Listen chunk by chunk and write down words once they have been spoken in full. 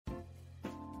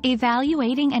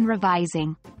Evaluating and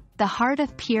revising. The heart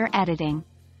of peer editing.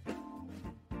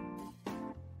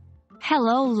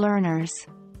 Hello learners!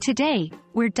 Today,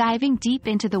 we're diving deep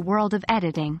into the world of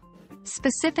editing.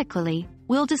 Specifically,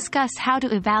 we'll discuss how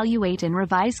to evaluate and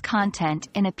revise content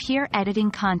in a peer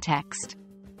editing context.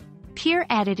 Peer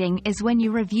editing is when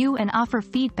you review and offer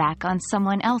feedback on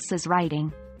someone else's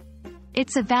writing.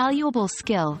 It's a valuable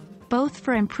skill, both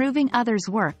for improving others'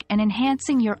 work and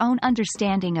enhancing your own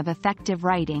understanding of effective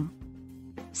writing.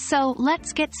 So,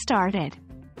 let's get started.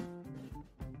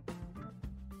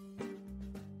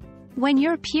 When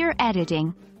you're peer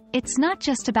editing, it's not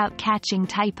just about catching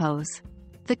typos.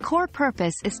 The core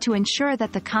purpose is to ensure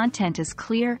that the content is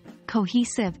clear,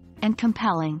 cohesive, and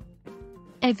compelling.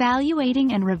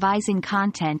 Evaluating and revising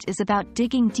content is about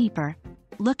digging deeper,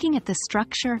 looking at the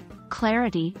structure,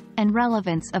 clarity, and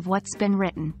relevance of what's been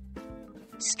written.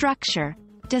 Structure.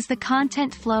 Does the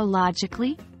content flow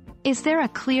logically? Is there a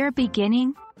clear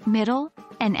beginning, middle,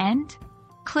 and end?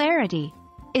 Clarity.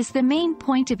 Is the main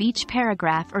point of each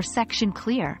paragraph or section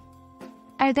clear?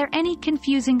 Are there any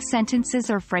confusing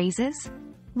sentences or phrases?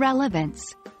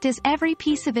 Relevance. Does every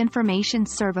piece of information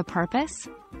serve a purpose?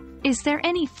 Is there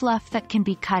any fluff that can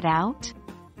be cut out?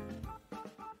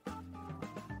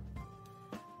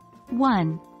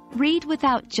 1. Read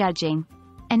without judging.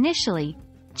 Initially,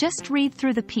 just read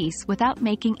through the piece without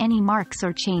making any marks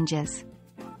or changes.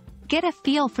 Get a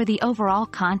feel for the overall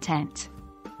content.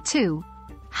 2.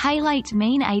 Highlight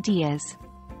main ideas.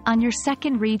 On your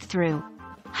second read-through,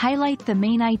 highlight the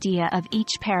main idea of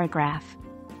each paragraph.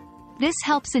 This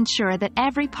helps ensure that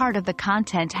every part of the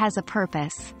content has a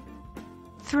purpose.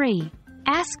 3.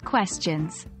 Ask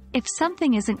questions. If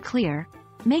something isn't clear,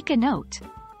 make a note.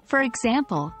 For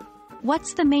example,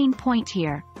 what's the main point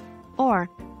here? Or,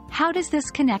 how does this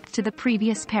connect to the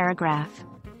previous paragraph?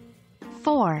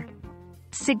 4.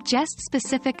 Suggest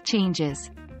specific changes.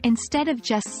 Instead of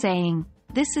just saying,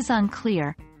 "This is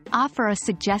unclear," offer a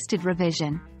suggested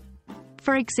revision.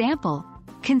 For example,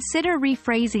 consider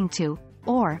rephrasing to,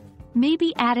 or,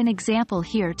 maybe add an example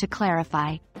here to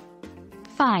clarify.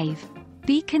 5.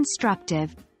 Be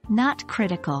constructive, not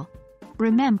critical.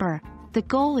 Remember, the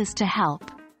goal is to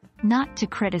help, not to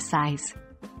criticize.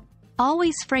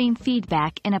 Always frame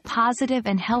feedback in a positive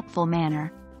and helpful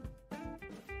manner.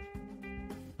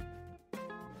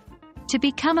 To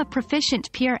become a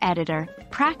proficient peer editor,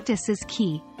 practice is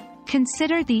key.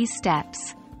 Consider these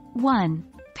steps. 1.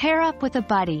 Pair up with a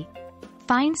buddy.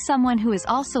 Find someone who is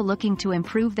also looking to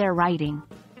improve their writing.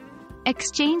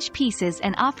 Exchange pieces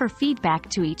and offer feedback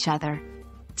to each other.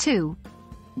 2.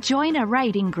 Join a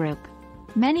writing group.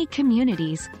 Many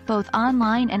communities, both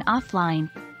online and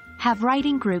offline, have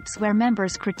writing groups where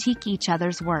members critique each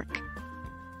other's work.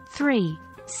 3.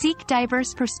 Seek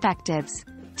diverse perspectives.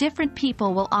 Different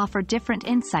people will offer different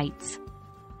insights.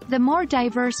 The more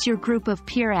diverse your group of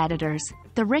peer editors,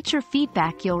 the richer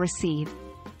feedback you'll receive.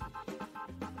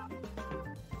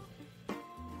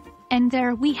 And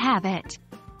there we have it.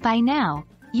 By now,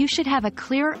 you should have a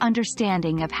clear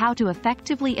understanding of how to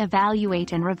effectively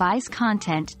evaluate and revise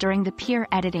content during the peer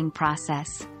editing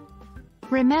process.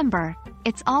 Remember,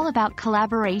 it's all about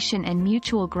collaboration and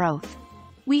mutual growth.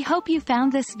 We hope you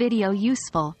found this video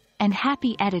useful, and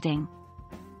happy editing!